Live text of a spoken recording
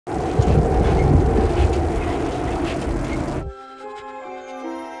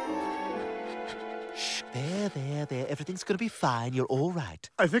Everything's gonna be fine. You're all right.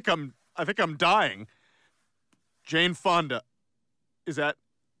 I think I'm dying. Jane Fonda. Is that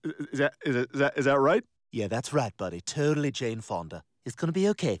right? Yeah, that's right, buddy. Totally Jane Fonda. It's gonna be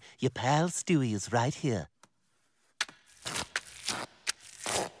okay. Your pal Stewie is right here.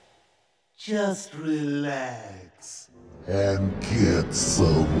 Just relax. And get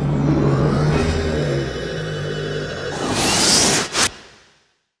some rest.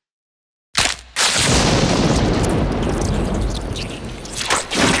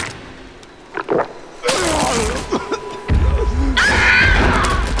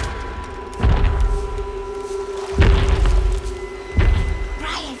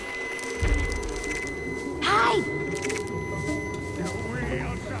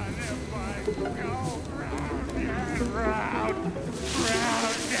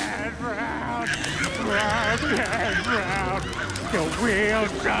 The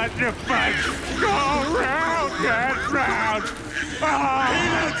wheels on the bus go round and round.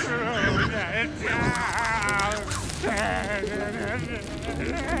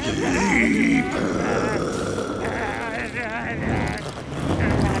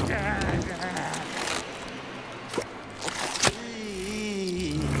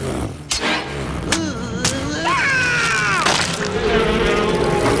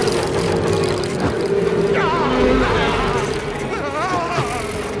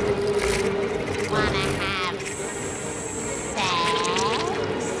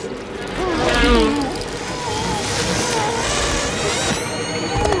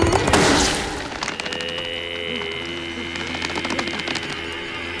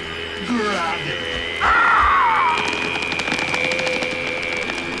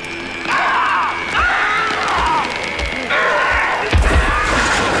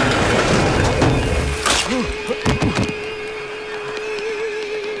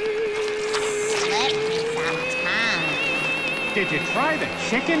 Did you try the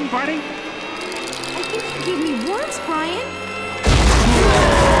chicken, buddy? I think you gave me worms, Brian.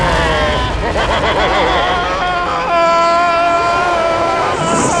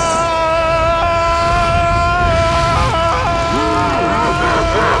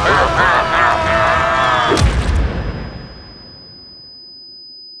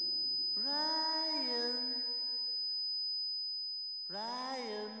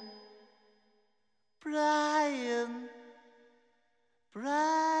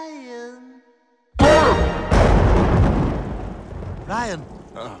 Brian.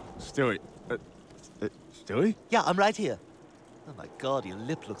 Stewie. Stewie? Yeah, I'm right here. Oh my God, your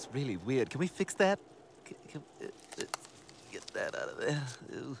lip looks really weird. Can we fix that? Get that out of there.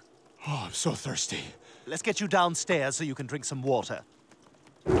 Ew. Oh, I'm so thirsty. Let's get you downstairs so you can drink some water.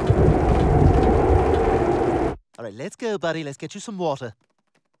 All right, let's go, buddy. Let's get you some water.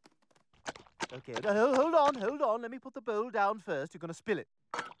 Okay, no, hold on. Let me put the bowl down first. You're gonna spill it.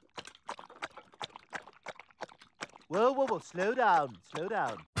 Whoa. Slow down.